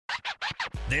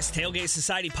This Tailgate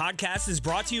Society podcast is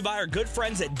brought to you by our good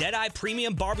friends at Deadeye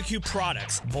Premium Barbecue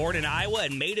Products. Born in Iowa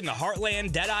and made in the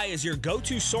heartland, Deadeye is your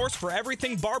go-to source for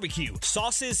everything barbecue.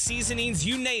 Sauces, seasonings,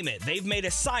 you name it. They've made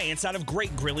a science out of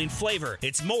great grilling flavor.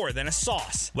 It's more than a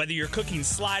sauce. Whether you're cooking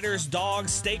sliders,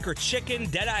 dogs, steak, or chicken,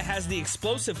 Deadeye has the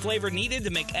explosive flavor needed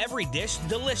to make every dish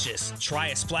delicious. Try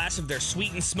a splash of their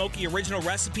sweet and smoky original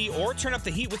recipe or turn up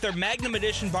the heat with their Magnum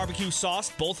Edition barbecue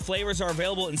sauce. Both flavors are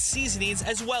available in seasonings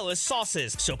as well as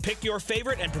sauces. So pick your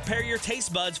favorite and prepare your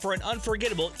taste buds for an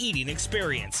unforgettable eating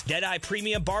experience. Deadeye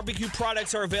Premium Barbecue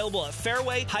Products are available at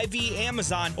Fairway, Hy-Vee,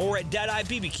 Amazon, or at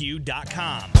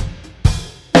DeadeyeBBQ.com.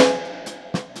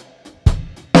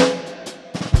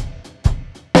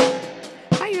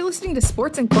 Hi, you're listening to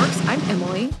Sports and Corks. I'm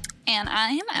Emily. And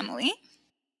I am Emily.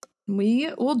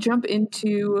 We will jump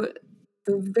into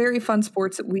the very fun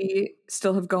sports that we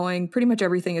still have going. Pretty much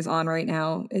everything is on right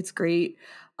now. It's great.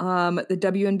 The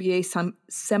WNBA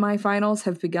semifinals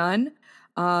have begun.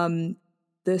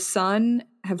 The Sun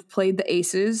have played the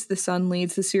Aces. The Sun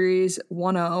leads the series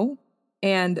 1-0.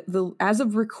 And as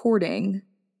of recording,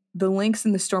 the Lynx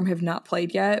and the Storm have not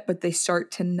played yet, but they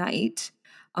start tonight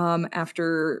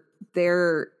after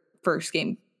their first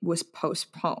game was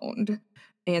postponed.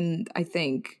 And I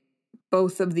think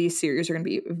both of these series are going to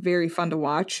be very fun to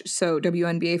watch. So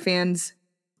WNBA fans,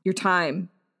 your time.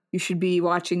 You should be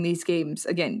watching these games.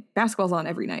 Again, basketball's on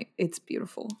every night. It's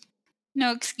beautiful.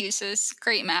 No excuses.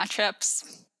 Great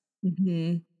matchups.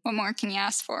 Mm-hmm. What more can you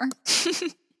ask for?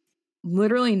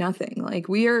 Literally nothing. Like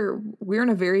we're in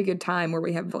a very good time where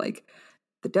we have like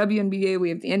the WNBA, we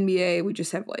have the NBA. We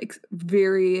just have like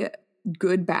very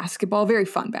good basketball, very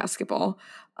fun basketball.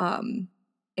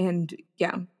 And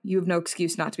yeah, you have no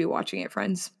excuse not to be watching it,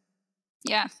 friends.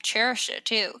 Yeah, cherish it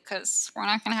too, because we're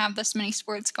not going to have this many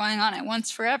sports going on at once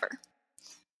forever.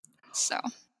 So,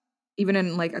 even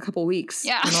in like a couple weeks,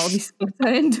 yeah, when all these sports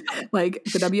end, like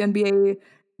the WNBA,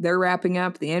 they're wrapping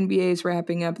up, the NBA's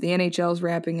wrapping up, the NHL's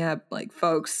wrapping up. Like,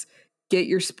 folks, get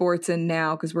your sports in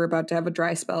now because we're about to have a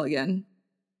dry spell again.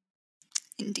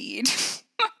 Indeed.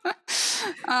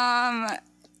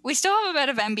 We still have a bit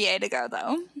of NBA to go,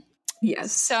 though.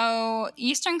 Yes. So,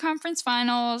 Eastern Conference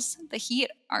Finals, the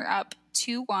Heat are up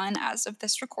 2-1 as of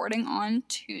this recording on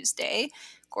Tuesday.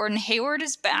 Gordon Hayward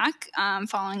is back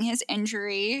following his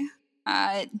injury.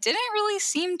 Didn't really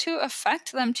seem to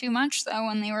affect them too much, though,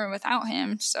 when they were without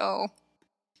him. So,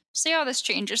 see how this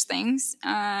changes things.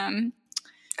 I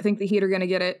think the Heat are going to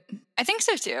get it. I think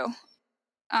so, too.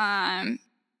 I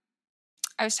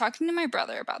was talking to my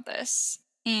brother about this,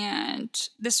 and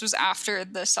this was after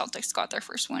the Celtics got their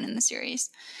first win in the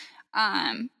series.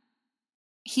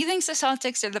 He thinks the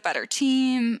Celtics are the better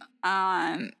team,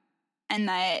 and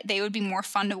that they would be more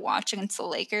fun to watch against the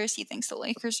Lakers. He thinks the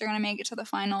Lakers are going to make it to the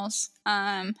finals,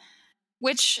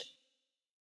 which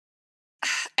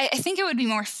I think it would be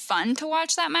more fun to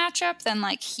watch that matchup than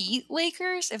like Heat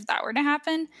Lakers if that were to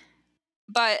happen.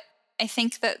 But I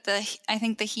think that the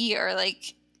Heat are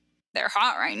like, they're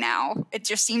hot right now. It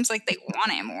just seems like they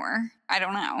want it more. I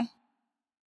don't know.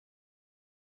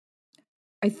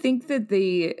 I think that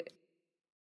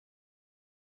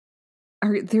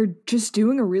they're just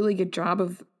doing a really good job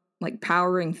of like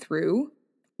powering through.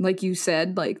 Like you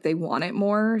said, like they want it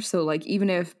more. So like even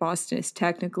if Boston is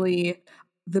technically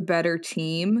the better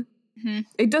team,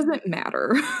 It doesn't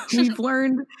matter. We've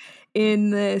learned in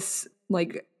this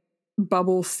like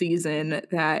bubble season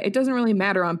that it doesn't really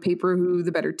matter on paper who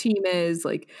the better team is.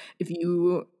 Like if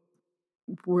you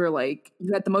were like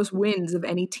you had the most wins of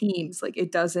any teams, like it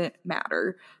doesn't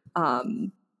matter.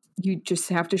 You just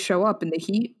have to show up, and the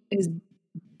Heat has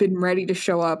been ready to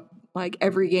show up like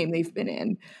every game they've been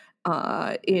in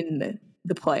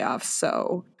the playoffs.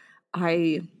 So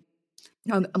unless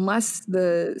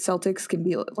the Celtics can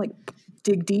be like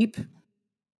dig deep,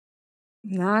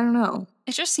 I don't know.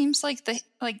 It just seems like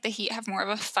the Heat have more of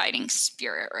a fighting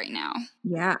spirit right now.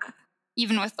 Yeah.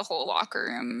 Even with the whole locker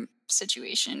room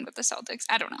situation with the Celtics.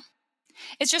 I don't know.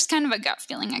 It's just kind of a gut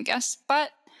feeling, I guess.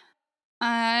 But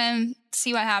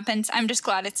see what happens. I'm just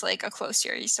glad it's like a close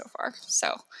series so far.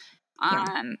 So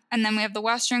and then we have the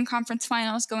Western Conference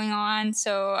Finals going on.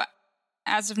 So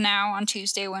as of now, on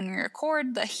Tuesday when we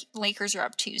record, the Lakers are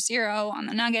up 2-0 on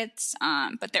the Nuggets,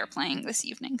 but they're playing this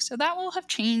evening. So that will have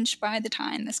changed by the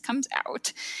time this comes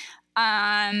out.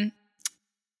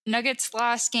 Nuggets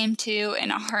lost game 2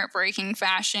 in a heartbreaking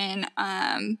fashion.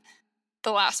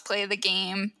 The last play of the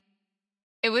game.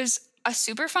 It was a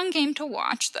super fun game to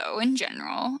watch, though, in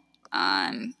general,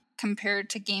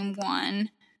 compared to game 1.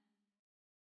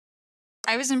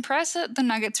 I was impressed that the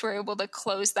Nuggets were able to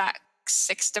close that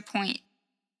 6 to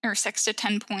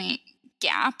 10 point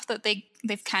gap that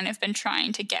they've kind of been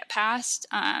trying to get past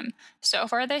so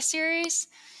far this series.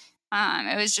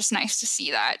 It was just nice to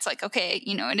see that. It's like, okay,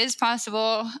 it is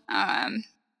possible.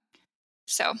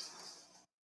 So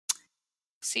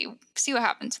see what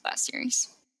happens with that series.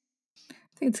 I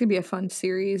think it's gonna be a fun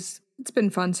series. It's been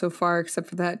fun so far, except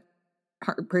for that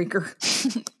heartbreaker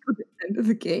at the end of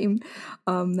the game.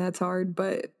 That's hard,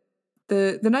 but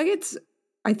the Nuggets,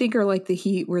 I think, are like the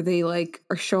Heat, where they like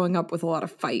are showing up with a lot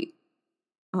of fight.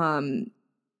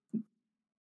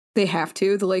 They have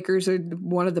to. The Lakers are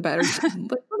one of the better, like one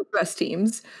of the best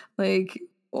teams. Like,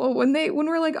 well, when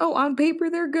we're like, oh, on paper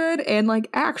they're good, and like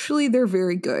actually they're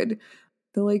very good.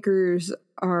 The Lakers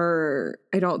are,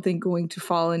 I don't think, going to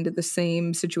fall into the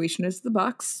same situation as the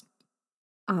Bucks.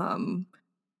 And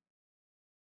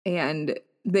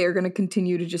they're going to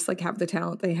continue to just like have the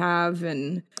talent they have,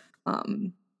 and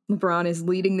LeBron is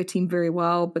leading the team very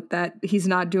well, but that he's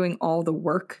not doing all the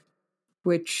work,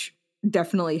 which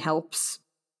definitely helps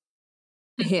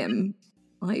him,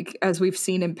 like as we've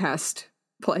seen in past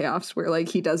playoffs where like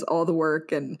he does all the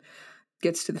work and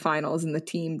gets to the finals and the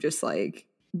team just like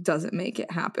doesn't make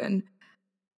it happen.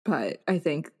 But I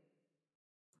think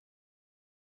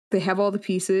they have all the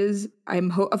pieces.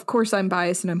 Of course I'm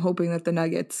biased, and I'm hoping that the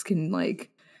Nuggets can like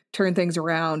turn things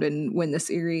around and win the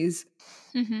series.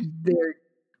 They're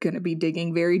going to be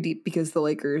digging very deep because the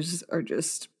Lakers are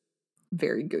just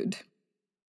very good.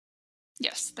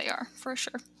 Yes, they are, for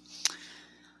sure.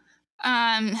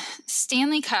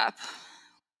 Stanley Cup,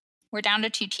 we're down to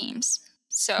 2 teams.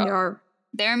 So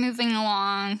they're moving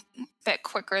along a bit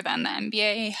quicker than the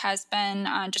NBA has been,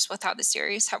 just with how the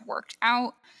series have worked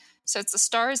out. So it's the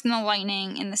Stars and the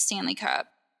Lightning in the Stanley Cup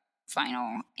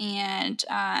final. And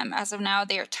as of now,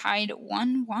 they are tied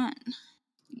 1-1.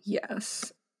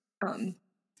 Yes.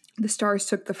 The Stars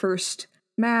took the first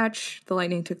match. The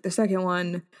Lightning took the second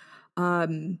one.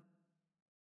 I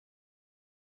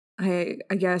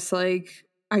guess like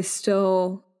I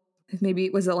still, maybe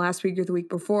was it last week or the week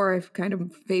before, I've kind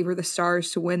of favor the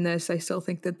Stars to win this. I still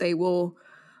think that they will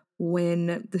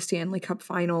win the Stanley Cup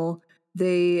final.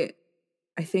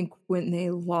 I think when they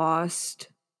lost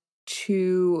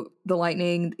to the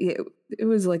Lightning, it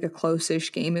was like a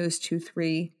close-ish game. It was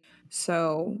 2-3.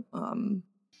 So,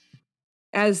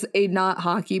 as a not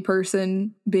hockey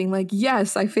person, being like,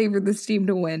 yes, I favor this team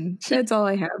to win. That's all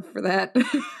I have for that.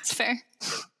 It's fair.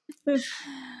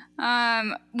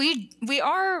 We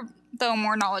are, though,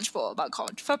 more knowledgeable about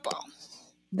college football.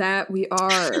 That we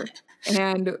are.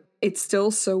 And it's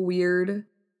still so weird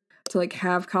to like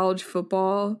have college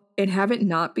football and have it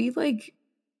not be like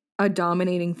a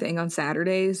dominating thing on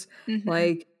Saturdays.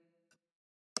 Like,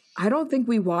 I don't think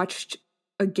we watched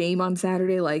a game on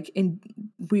Saturday, like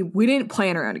we didn't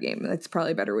plan around a game. That's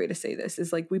probably a better way to say this,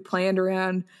 is like we planned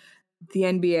around the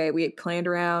NBA, we planned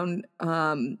around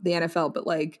the NFL, but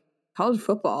like college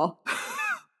football,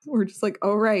 we're just like,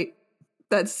 oh right,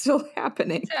 that's still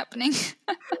happening. It's happening.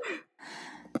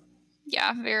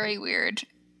 Yeah, very weird.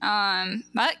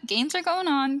 But games are going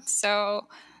on. So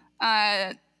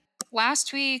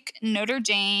last week, Notre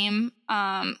Dame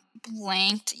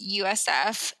blanked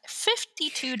USF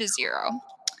 52-0.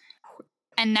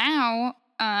 And now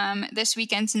this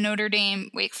weekend's Notre Dame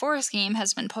Wake Forest game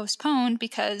has been postponed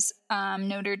because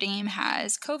Notre Dame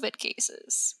has COVID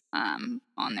cases on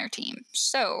their team.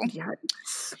 So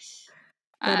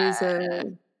that is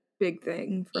a big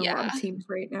thing for a lot of teams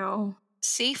right now.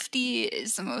 Safety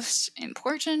is the most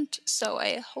important, so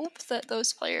I hope that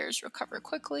those players recover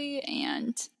quickly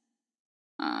and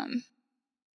the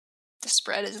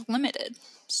spread is limited.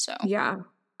 So yeah,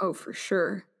 oh for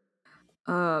sure.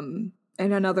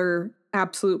 And another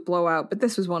absolute blowout, but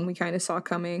this was one we kind of saw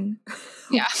coming.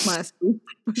 Yeah, last week,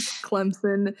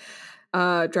 Clemson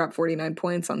dropped 49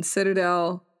 points on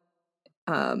Citadel.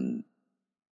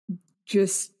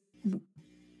 Just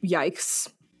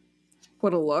yikes!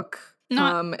 What a look.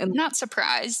 Not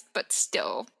surprised, but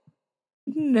still.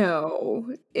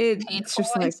 No, it's painful,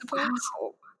 just like, wow,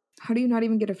 how do you not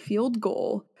even get a field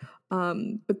goal?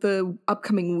 But the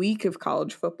upcoming week of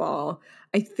college football,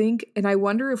 I think, and I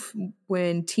wonder if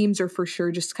when teams are for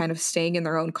sure just kind of staying in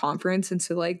their own conference, and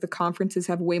so like the conferences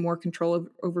have way more control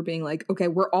over being like, okay,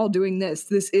 we're all doing this.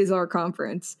 This is our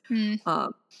conference.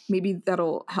 Maybe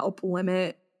that'll help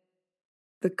limit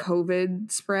the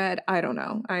COVID spread. I don't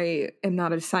know. I am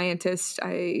not a scientist.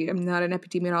 I am not an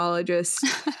epidemiologist.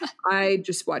 I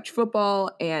just watch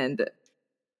football, and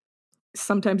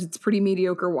sometimes it's pretty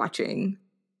mediocre watching.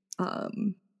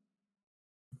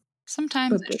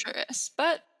 Sometimes it sure is,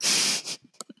 but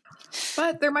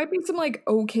there might be some like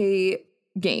okay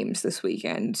games this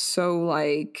weekend. So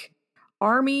like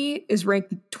Army is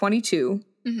ranked 22.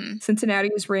 Mm-hmm. Cincinnati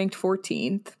is ranked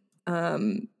 14th.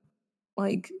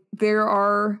 There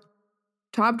are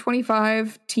top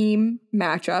 25 team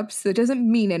matchups. That doesn't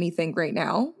mean anything right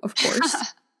now, of course.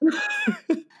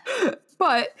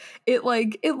 But it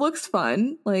looks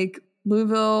fun. Like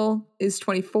Louisville is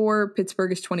 24,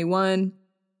 Pittsburgh is 21,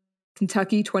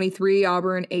 Kentucky 23,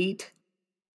 Auburn 8.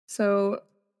 So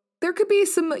there could be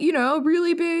some,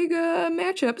 really big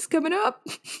matchups coming up.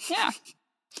 Yeah.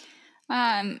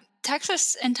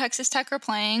 Texas and Texas Tech are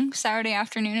playing Saturday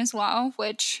afternoon as well,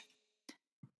 which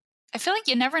I feel like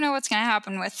you never know what's going to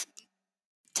happen with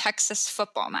Texas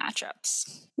football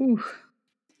matchups. Ooh.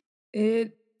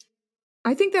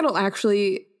 I think that'll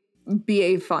actually be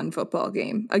a fun football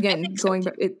game. Again,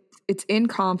 it's in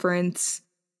conference.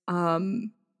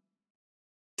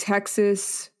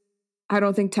 Texas, I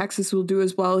don't think Texas will do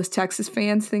as well as Texas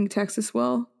fans think Texas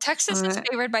will. Texas is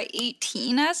favored by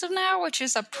 18 as of now, which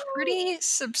is a pretty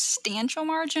substantial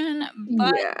margin,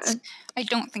 but yeah. I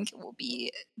don't think it will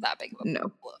be that big of a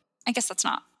blowout. I guess that's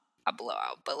not a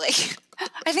blowout, but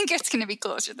I think it's going to be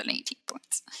closer than 18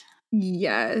 points.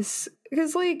 Yes,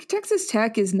 because Texas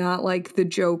Tech is not the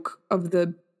joke of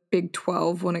the Big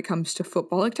 12 when it comes to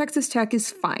football. Texas Tech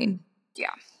is fine.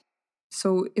 Yeah.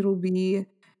 So it'll be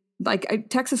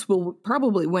Texas will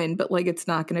probably win, but it's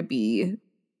not going to be,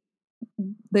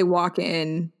 they walk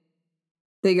in,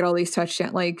 they get all these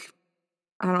touchdowns.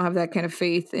 I don't have that kind of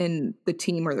faith in the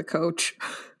team or the coach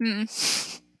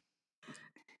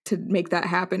to make that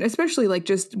happen, especially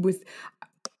just with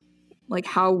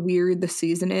how weird the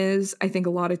season is. I think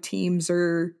a lot of teams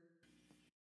are,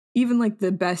 even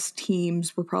the best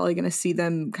teams, we're probably going to see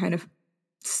them kind of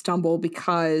stumble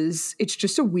because it's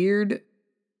just a weird,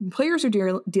 players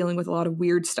are dealing with a lot of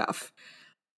weird stuff.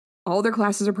 All their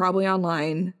classes are probably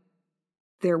online.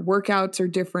 Their workouts are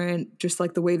different. Just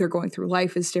the way they're going through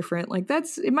life is different.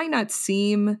 It might not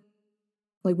seem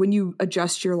when you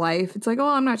adjust your life, it's oh,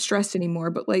 I'm not stressed anymore.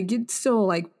 But it's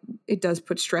still it does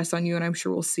put stress on you. And I'm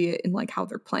sure we'll see it in how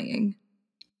they're playing.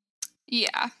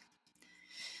 Yeah.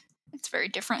 It's a very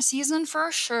different season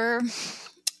for sure.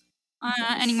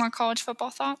 Any more college football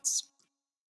thoughts?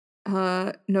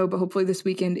 No, but hopefully this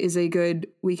weekend is a good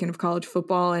weekend of college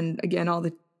football. And again, all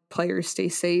the players stay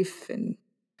safe and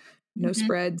no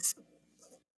spreads.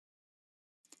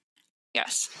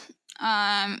 Yes.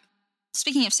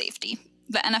 Speaking of safety,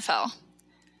 the NFL.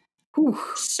 Whew.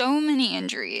 So many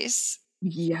injuries.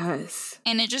 Yes.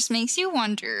 And it just makes you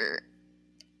wonder.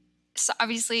 So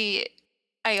obviously,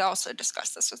 I also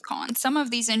discussed this with Colin. Some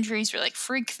of these injuries are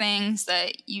freak things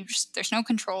that there's no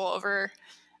control over.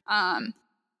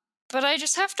 But I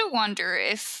just have to wonder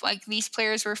if these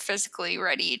players were physically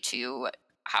ready to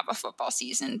have a football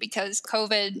season, because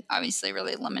COVID obviously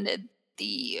really limited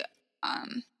the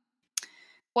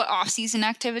what off-season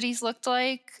activities looked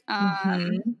like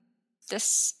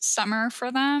this summer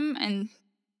for them and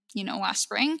last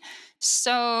spring.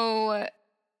 So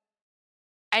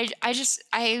I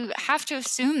have to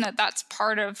assume that that's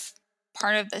part of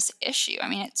this issue. I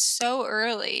mean, it's so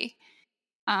early.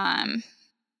 I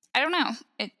don't know.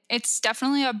 It's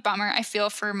definitely a bummer. I feel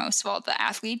for most of all the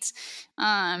athletes.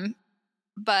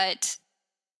 But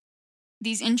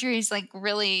these injuries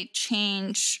really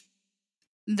change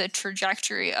the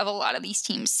trajectory of a lot of these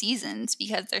teams' seasons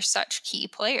because they're such key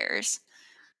players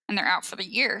and they're out for the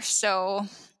year. So,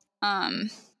 I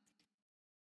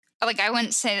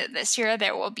wouldn't say that this year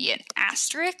there will be an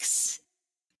asterisk,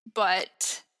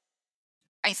 but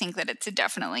I think that it's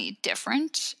definitely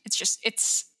different. It's just,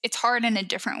 it's hard in a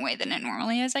different way than it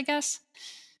normally is, I guess.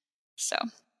 So,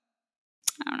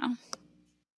 I don't know.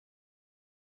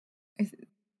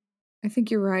 I think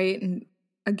you're right. And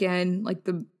again,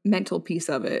 the mental piece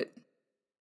of it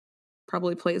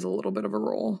probably plays a little bit of a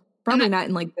role. Probably not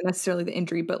in necessarily the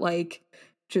injury, but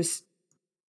just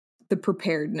the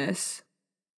preparedness.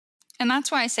 And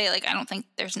that's why I say, I don't think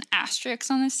there's an asterisk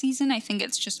on this season. I think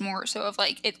it's just more so of,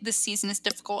 this season is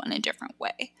difficult in a different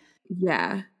way.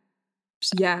 Yeah.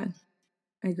 So. Yeah.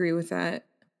 I agree with that.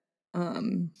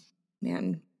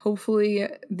 Man, hopefully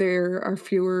there are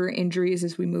fewer injuries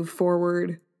as we move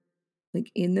forward,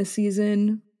 in the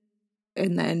season.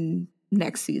 And then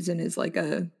next season is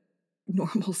a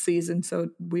normal season,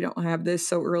 so we don't have this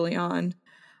so early on.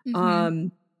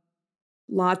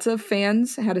 Lots of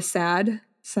fans had a sad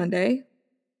Sunday.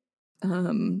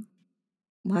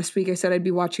 Last week I said I'd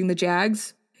be watching the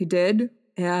Jags. I did.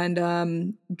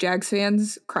 And Jags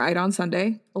fans cried on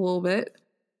Sunday a little bit.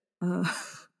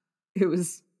 It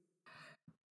was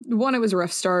a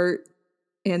rough start.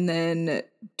 And then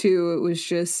 2, it was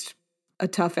just a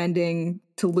tough ending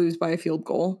to lose by a field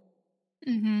goal.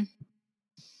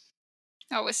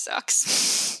 Always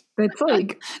sucks. That's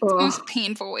like, It's the most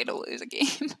painful way to lose a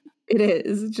game. it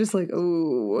is. It's just like,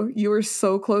 oh, you were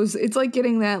so close. It's like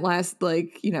getting that last,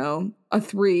 like, a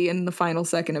 3 in the final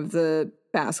second of the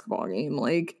basketball game.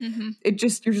 Like, you're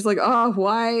just like, oh,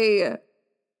 why?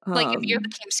 Like, if you're the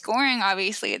team scoring,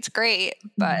 obviously it's great,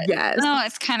 but yes. no,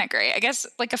 it's kind of great. I guess,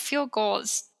 like,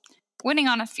 winning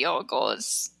on a field goal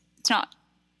it's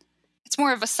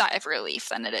more of a sigh of relief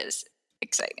than it is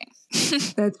exciting.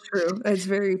 That's true. That's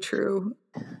very true.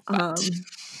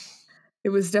 It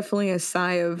was definitely a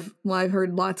sigh of, well, I've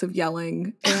heard lots of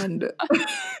yelling, and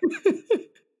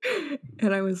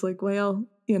and I was like, well,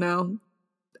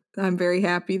 I'm very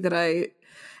happy that I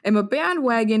am a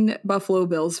bandwagon Buffalo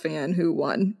Bills fan who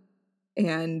won.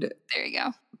 And there you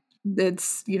go.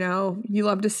 It's, you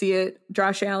love to see it.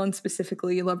 Josh Allen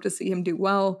specifically, you love to see him do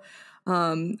well.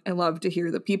 I love to hear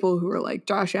the people who are like,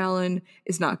 Josh Allen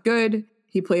is not good.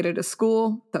 He played at a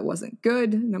school that wasn't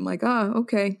good. And I'm like, oh,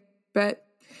 okay, bet.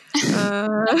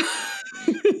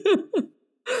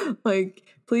 Like,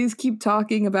 please keep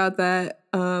talking about that.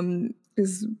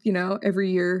 Because,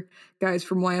 every year guys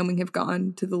from Wyoming have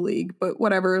gone to the league. But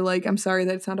whatever, like, I'm sorry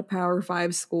that it's not a Power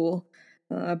 5 school.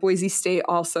 Boise State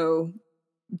also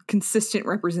consistent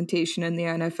representation in the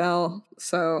NFL.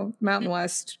 So Mountain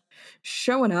West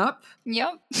showing up.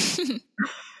 Yep.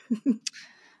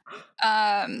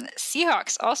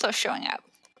 Seahawks also showing up.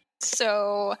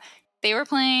 So they were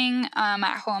playing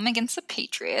at home against the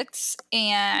Patriots,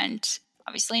 and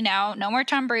obviously now no more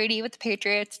Tom Brady with the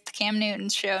Patriots. It's the Cam Newton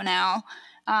show now.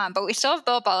 But we still have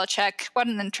Bill Belichick. What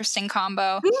an interesting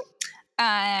combo.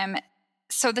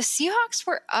 So the Seahawks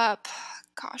were up,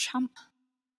 I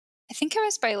think it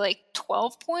was by like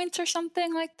 12 points or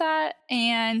something like that.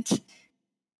 And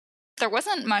there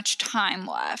wasn't much time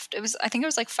left. I think it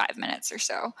was like 5 minutes or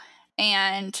so.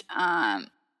 And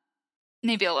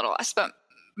maybe a little less, but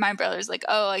my brother's like,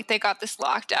 oh, like they got this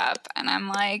locked up. And I'm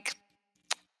like,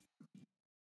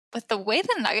 but the way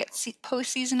the Nuggets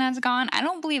postseason has gone, I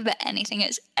don't believe that anything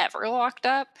is ever locked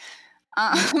up.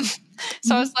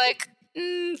 So I was like,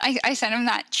 I sent him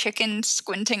that chicken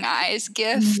squinting eyes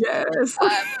gif. Yes.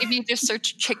 If you just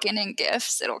search chicken and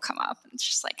gifs, it'll come up. And it's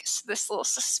just like this little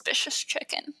suspicious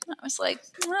chicken. And I was like,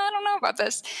 I don't know about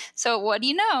this. So what do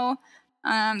you know?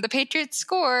 The Patriots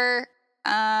score,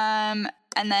 and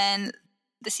then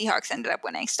the Seahawks ended up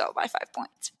winning still by 5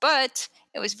 points. But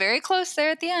it was very close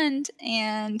there at the end,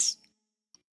 and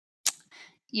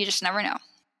you just never know.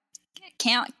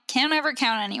 Can't ever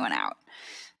count anyone out.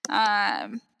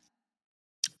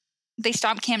 They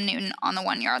stopped Cam Newton on the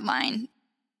 1 yard line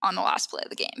on the last play of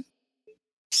the game.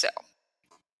 So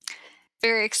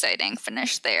very exciting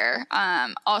finish there.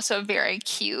 Also a very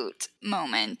cute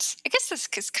moment. I guess this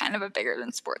is kind of a bigger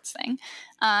than sports thing.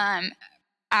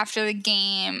 After the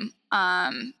game,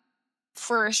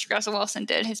 first Russell Wilson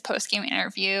did his post-game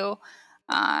interview,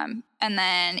 and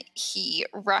then he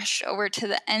rushed over to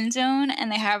the end zone,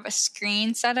 and they have a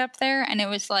screen set up there, and it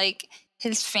was like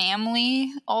his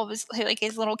family, all of his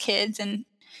little kids and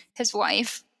his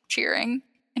wife cheering,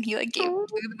 and he like gave them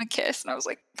a kiss, and I was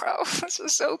like, bro, this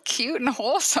is so cute and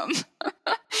wholesome. So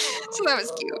that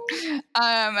was cute.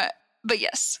 But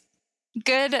yes,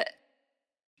 good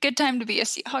time to be a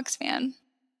Seahawks fan.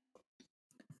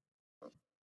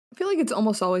 I feel like it's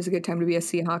almost always a good time to be a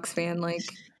Seahawks fan. Like,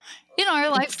 in our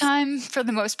lifetime, for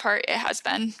the most part, it has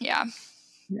been. Yeah.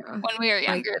 When we were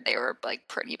younger, they were like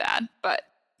pretty bad, but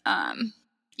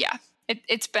yeah,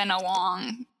 it's been a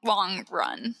long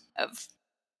run of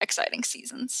exciting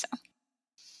seasons. So.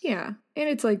 Yeah, and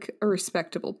it's like a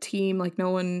respectable team. Like,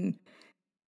 no one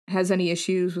has any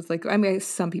issues with, like, I mean,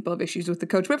 some people have issues with the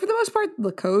coach, but for the most part,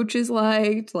 the coach is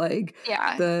liked. Like,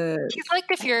 yeah, he's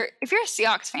liked if you're a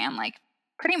Seahawks fan. Like,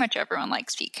 pretty much everyone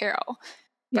likes Pete Carroll,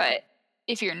 but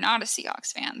if you're not a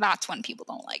Seahawks fan, that's when people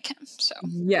don't like him. So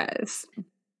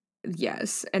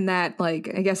yes, and that,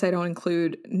 like, I guess I don't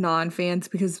include non-fans,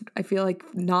 because I feel like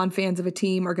non-fans of a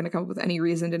team are going to come up with any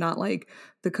reason to not like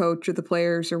the coach or the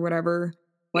players or whatever.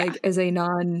 Like, as a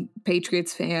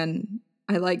non-Patriots fan,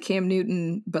 I like Cam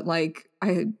Newton, but like,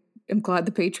 I am glad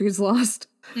the Patriots lost.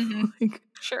 Mm-hmm. Like,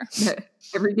 sure.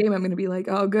 Every game I'm going to be like,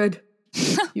 oh, good,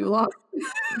 you lost.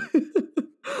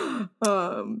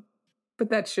 But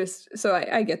that's just, so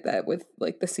I get that with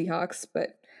like the Seahawks,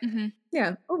 but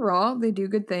yeah, overall they do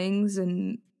good things,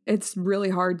 and it's really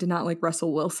hard to not like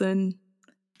Russell Wilson.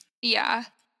 Yeah.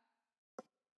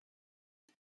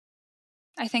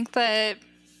 I think that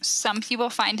some people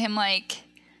find him like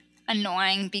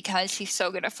annoying because he's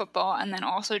so good at football, and then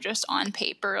also just on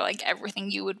paper, like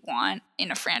everything you would want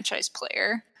in a franchise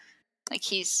player. Like,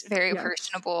 he's very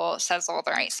personable, says all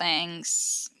the right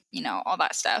things, all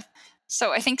that stuff.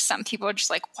 So I think some people are just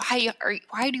like, why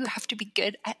do you have to be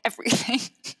good at everything?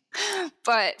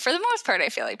 But for the most part, I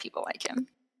feel like people like him.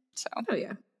 So, Oh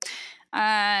yeah.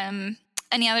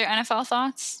 Any other NFL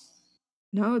thoughts?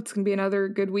 No, it's going to be another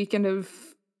good weekend of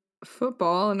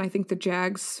football, and I think the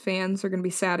Jags fans are going to be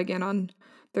sad again on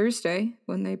Thursday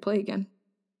when they play again.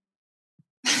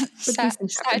 Sad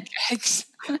Jags.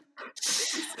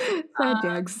 Sad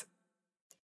Jags.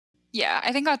 Yeah,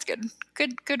 I think that's good.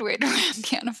 Good way to wrap the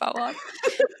NFL up.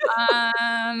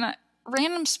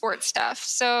 Random sports stuff.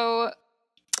 So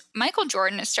Michael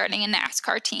Jordan is starting a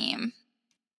NASCAR team,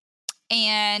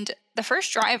 and the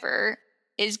first driver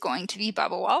is going to be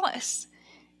Bubba Wallace,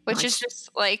 which is just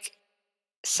like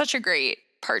such a great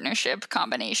partnership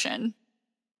combination.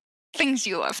 Things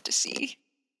you love to see.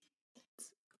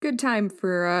 Good time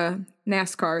for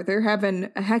NASCAR. They're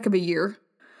having a heck of a year.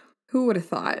 Who would have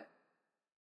thought?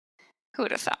 Who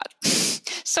would have thought?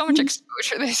 So much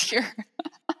exposure this year.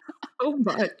 So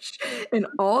much. And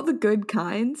all the good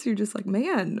kinds. You're just like,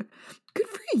 man, good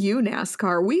for you,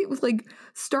 NASCAR. We, like,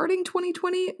 starting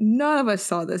 2020, none of us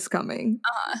saw this coming.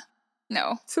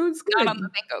 No. So it's good. Not on the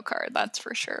bingo card, that's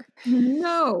for sure.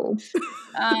 No.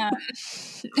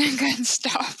 Good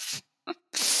stuff.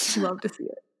 Love to see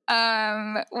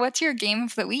it. What's your game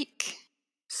of the week?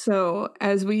 So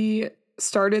as we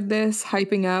started this,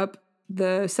 hyping up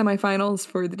the semifinals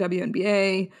for the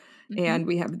WNBA, and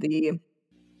we have the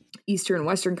Eastern and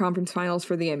Western Conference Finals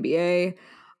for the NBA,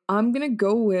 I'm going to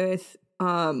go with,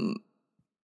 all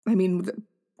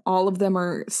of them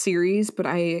are series, but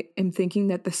I am thinking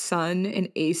that the Sun and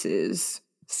Aces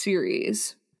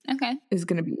series is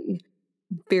going to be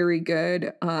very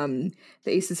good. The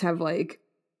Aces have, like,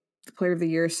 the Player of the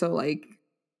Year, so, like,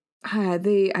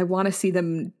 I want to see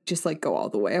them just, like, go all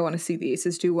the way. I want to see the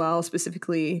Aces do well,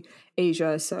 specifically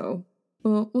Asia, so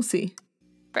we'll see.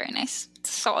 Very nice. It's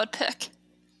a solid pick.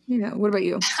 Yeah, what about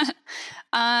you?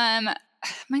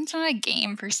 Mine's not a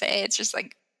game per se. It's just,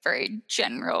 like, very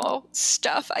general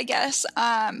stuff, I guess.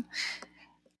 I'm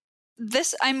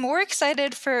more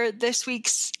excited for this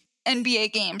week's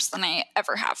NBA games than I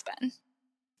ever have been.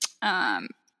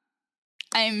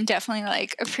 I'm definitely,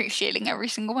 like, appreciating every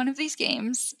single one of these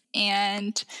games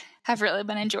and have really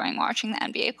been enjoying watching the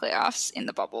NBA playoffs in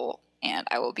the bubble, and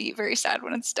I will be very sad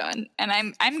when it's done. And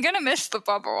I'm gonna miss the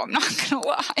bubble, I'm not gonna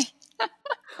lie.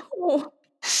 Oh.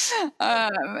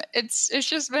 It's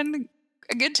just been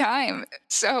a good time.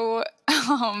 So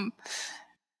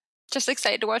just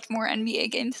excited to watch more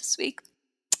NBA games this week.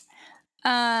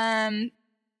 Hot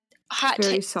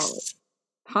Very takes. solid.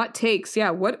 Hot takes. Yeah,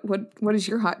 what is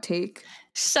your hot take?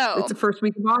 So it's the first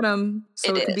week of autumn,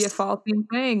 so it could be a fall theme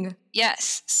thing.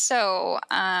 Yes. So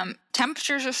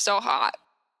temperatures are still hot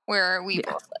where we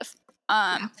both live.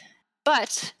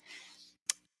 But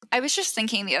I was just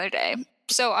thinking the other day,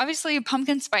 so obviously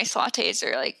pumpkin spice lattes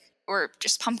or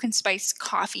just pumpkin spice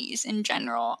coffees in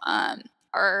general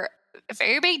are a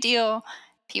very big deal.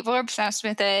 People are obsessed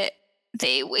with it.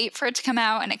 They wait for it to come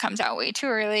out, and it comes out way too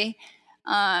early.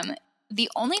 The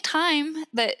only time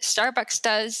that Starbucks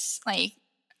does, like,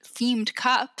 themed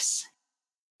cups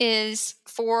is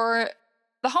for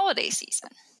the holiday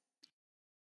season.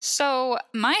 So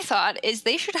my thought is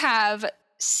they should have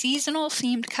seasonal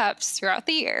themed cups throughout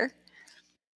the year.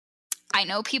 I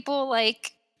know people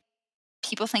think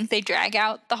they drag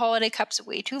out the holiday cups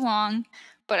way too long,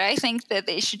 but I think that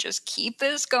they should just keep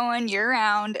this going year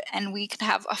round, and we could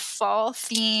have a fall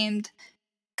themed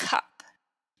cup,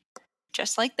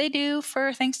 just like they do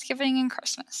for Thanksgiving and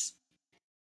Christmas.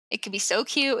 It could be so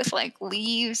cute with, like,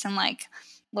 leaves and, like,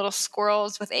 little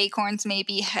squirrels with acorns,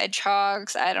 maybe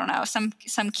hedgehogs. I don't know, some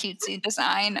cutesy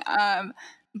design.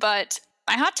 But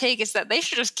my hot take is that they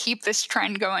should just keep this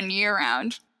trend going year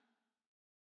round.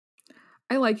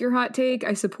 I like your hot take.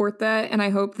 I support that, and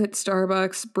I hope that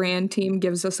Starbucks brand team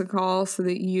gives us a call so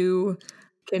that you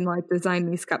can, like, design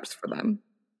these cups for them.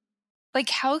 Like,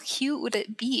 how cute would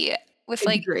it be with,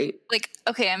 It'd be great. Like,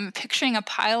 okay, I'm picturing a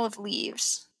pile of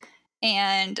leaves,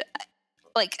 and,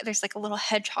 like, there's, like, a little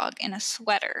hedgehog in a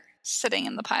sweater sitting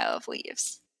in the pile of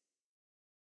leaves.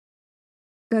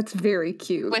 That's very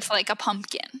cute. With, like, a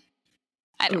pumpkin.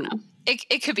 I don't know.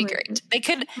 It could be great. They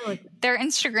could, their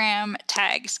Instagram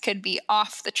tags could be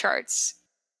off the charts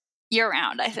year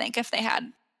round, I think, if they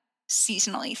had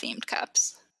seasonally themed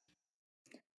cups.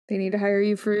 They need to hire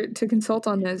you to consult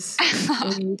on this. It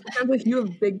sounds like you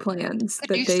have big plans that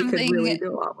they could really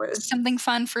do a lot with. Something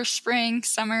fun for spring,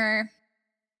 summer.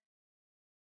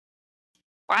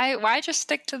 Why just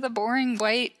stick to the boring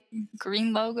white,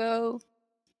 green logo?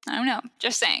 I don't know.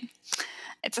 Just saying.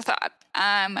 It's a thought.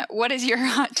 What is your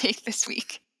hot take this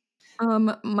week?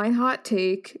 My hot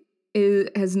take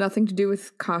has nothing to do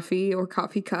with coffee or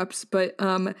coffee cups, but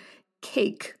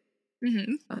cake.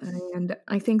 Hmm. And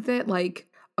I think that like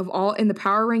of all in the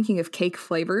power ranking of cake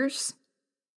flavors,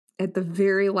 at the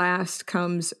very last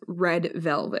comes red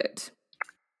velvet.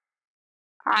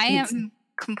 I It's am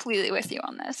completely with you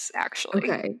on this, actually.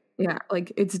 okay. Yeah,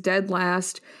 like it's dead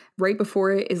last. Right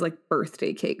before it is like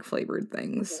birthday cake flavored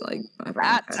things. Like I find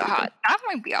That's that a to be that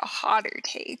might be a hotter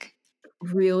take.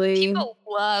 really, People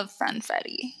love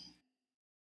funfetti.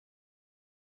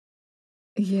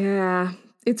 yeah,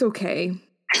 it's okay.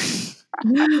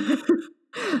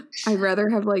 I'd rather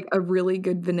have like a really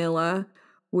good vanilla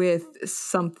with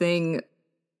something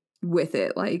with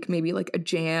it, like maybe like a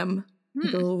jam, like a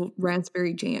Hmm. little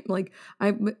raspberry jam. Like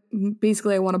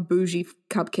basically I want a bougie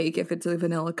cupcake. If it's a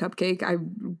vanilla cupcake, I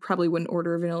probably wouldn't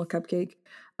order a vanilla cupcake.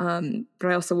 But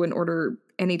I also wouldn't order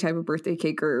any type of birthday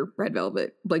cake or red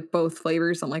velvet, like both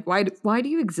flavors. I'm like, why do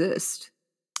you exist?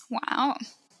 Wow.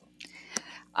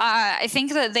 I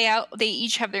think that they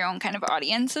each have their own kind of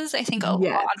audiences. I think a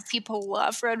Yes. lot of people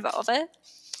love red velvet,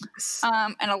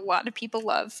 and a lot of people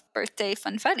love birthday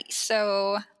funfetti.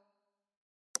 So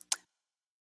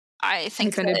I I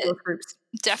think offended that both groups.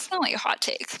 definitely a hot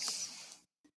take.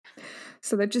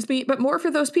 So that just be, but more for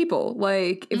those people.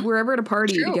 Like if Mhm. we're ever at a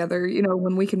party True. together,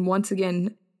 when we can once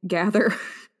again gather.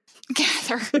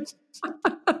 Gather.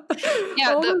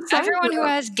 Yeah, All the signs everyone who are up.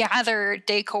 has gather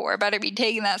decor better be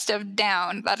taking that stuff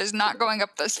down. That is not going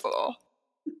up this fall.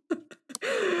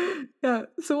 Yeah.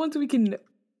 So once we can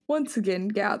once again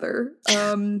gather,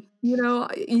 you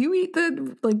eat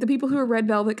the people who are red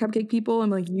velvet cupcake people,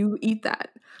 and like you eat that.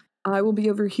 I will be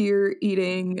over here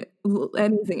eating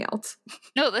anything else.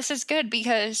 No, this is good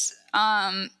because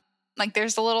like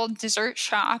there's a little dessert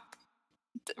shop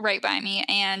right by me,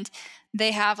 and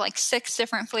they have like 6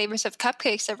 different flavors of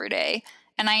cupcakes every day.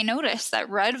 And I noticed that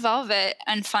red velvet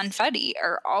and funfetti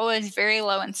are always very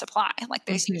low in supply. Like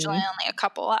there's usually Mhm. only a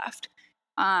couple left.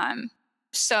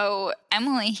 So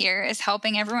Emily here is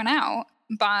helping everyone out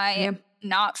by Yeah.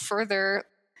 not further,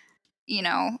 you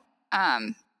know,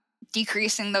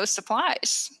 decreasing those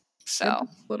supplies. Yep. So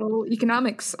Little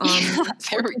economics on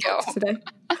there we go. today.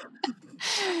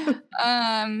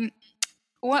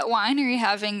 What wine are you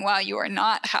having while you are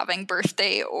not having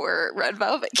birthday or red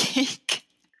velvet cake?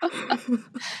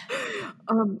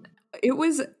 It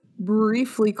was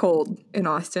briefly cold in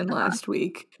Austin last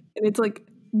week, and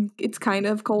it's kind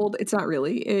of cold. It's not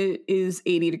really. It is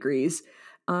 80 degrees,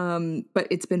 but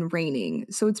it's been raining,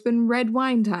 so it's been red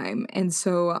wine time, and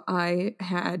so I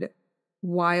had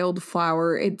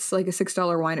Wildflower. It's like a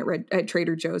 $6 wine at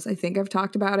Trader Joe's. I think I've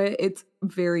talked about it. It's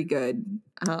very good.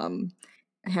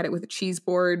 I had it with a cheese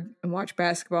board and watched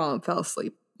basketball and fell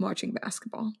asleep watching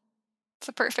basketball. It's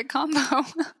a perfect combo.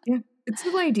 Yeah, it's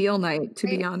the ideal night, to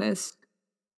be Right. honest.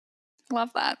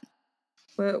 Love that.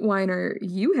 What wine are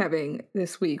you having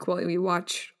this week while we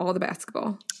watch all the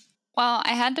basketball? Well, I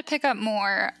had to pick up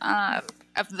more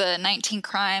of the 19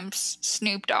 Crimes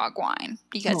Snoop Dogg wine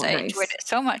because I Nice. enjoyed it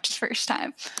so much the first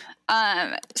time.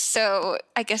 So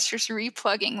I guess just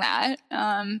replugging that.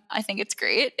 I think it's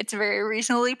great. It's very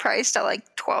reasonably priced at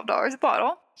like $12 a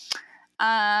bottle.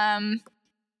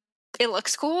 It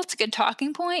looks cool. It's a good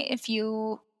talking point if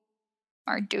you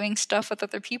are doing stuff with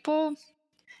other people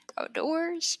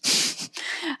outdoors.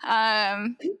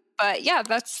 But yeah,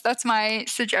 that's my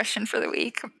suggestion for the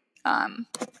week. I'm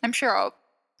sure I'll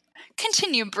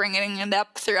continue bringing it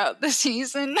up throughout the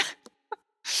season.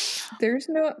 There's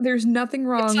nothing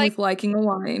wrong like- with liking a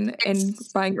wine and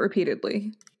buying it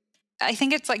repeatedly. I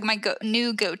think it's like my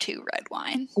new go-to red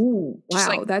wine. Ooh, Just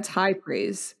wow, like- that's high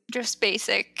praise. Just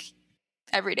basic,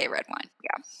 everyday red wine.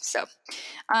 Yeah. So,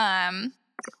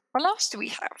 what else do we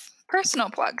have? Personal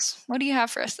plugs. What do you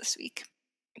have for us this week?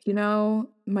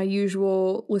 My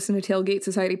usual listen to Tailgate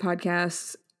Society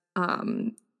podcasts,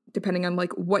 depending on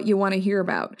like what you want to hear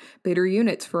about. Bitter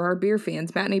Units for our beer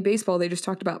fans. Matinee Baseball, they just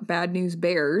talked about Bad News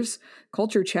Bears.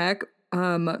 Culture Check,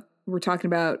 we're talking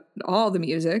about all the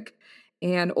music.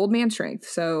 And Old Man Strength.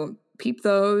 So peep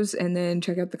those and then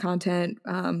check out the content.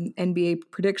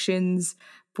 NBA predictions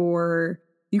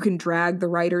you can drag the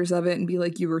writers of it and be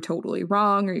like, you were totally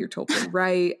wrong or you're totally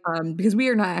right. Because we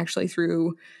are not actually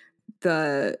through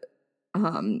the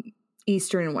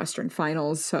Eastern and Western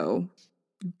finals. So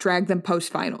drag them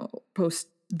post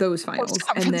those finals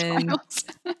and then finals.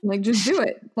 like just do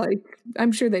it. Like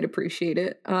I'm sure they'd appreciate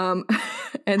it.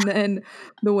 And then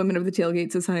the Women of the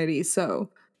Tailgate Society.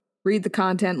 So read the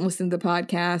content, listen to the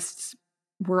podcasts.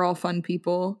 We're all fun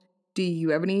people. Do you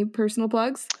have any personal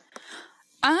plugs?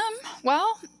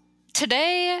 Well,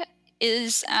 today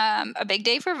is a big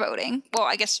day for voting. Well,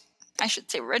 I guess I should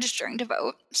say registering to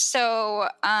vote. So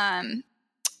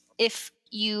if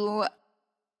you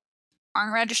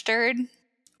aren't registered,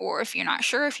 or if you're not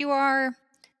sure if you are,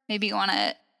 maybe you want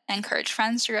to encourage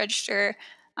friends to register,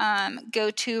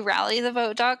 go to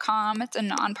rallythevote.com. It's a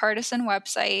nonpartisan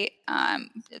website.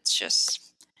 It's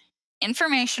just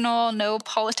informational, no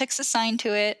politics assigned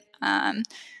to it.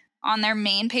 On their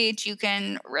main page, you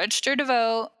can register to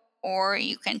vote, or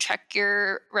you can check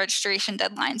your registration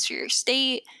deadlines for your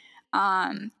state.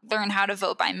 Learn how to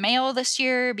vote by mail this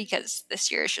year, because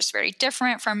this year is just very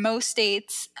different from most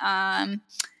states.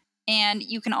 And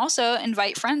you can also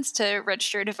invite friends to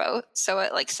register to vote. So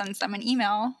it like sends them an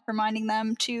email reminding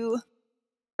them to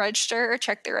register or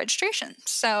check their registration.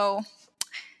 So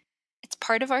it's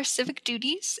part of our civic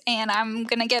duties, and I'm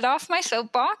going to get off my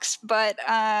soapbox, but,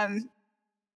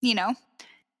 you know,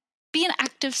 be an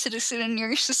active citizen in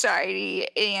your society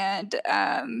and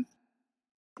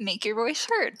make your voice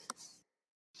heard.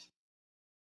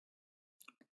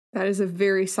 That is a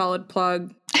very solid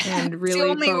plug, and really, it's the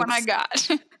only folks, one I got.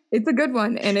 It's a good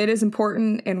one, and it is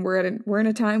important, and we're in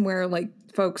a time where, like,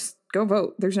 folks, go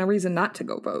vote. There's no reason not to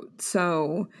go vote.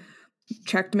 So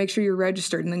check to make sure you're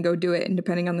registered, and then go do it. And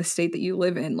depending on the state that you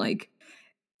live in, like,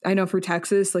 I know for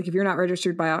Texas, like, if you're not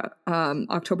registered by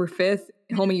October 5th,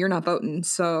 homie, you're not voting.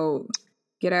 So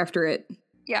get after it.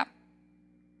 Yeah.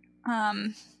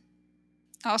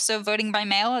 Also, voting by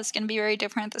mail is going to be very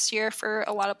different this year for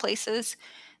a lot of places.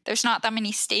 There's not that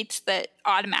many states that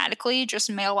automatically just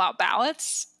mail out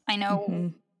ballots. I know. Mm-hmm.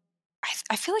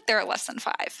 I feel like there are less than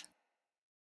 5.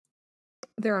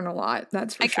 There aren't a lot,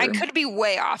 that's for sure. I could be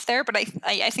way off there, but I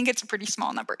think it's a pretty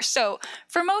small number. So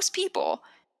for most people,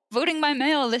 voting by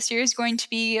mail this year is going to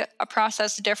be a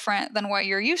process different than what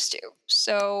you're used to.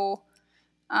 So,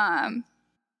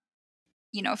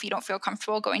 you know, if you don't feel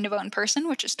comfortable going to vote in person,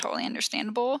 which is totally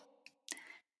understandable,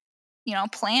 you know,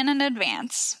 plan in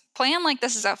advance. Plan like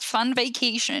this is a fun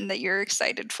vacation that you're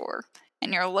excited for,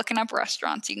 and you're looking up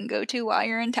restaurants you can go to while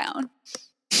you're in town.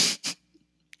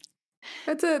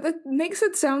 That makes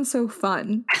it sound so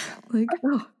fun. Like,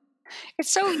 oh. It's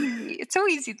so easy. It's so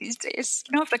easy these days.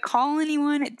 You don't have to call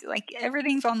anyone. It's like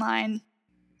everything's online.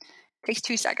 It takes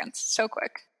 2 seconds. So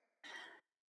quick.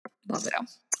 Love it.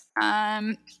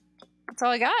 That's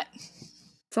all I got.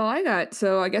 That's all I got.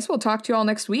 So I guess we'll talk to you all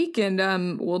next week,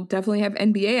 and we'll definitely have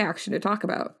NBA action to talk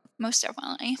about. Most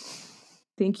definitely.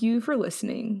 Thank you for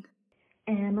listening.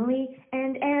 Emily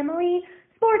and Emily,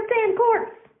 Sports and Court.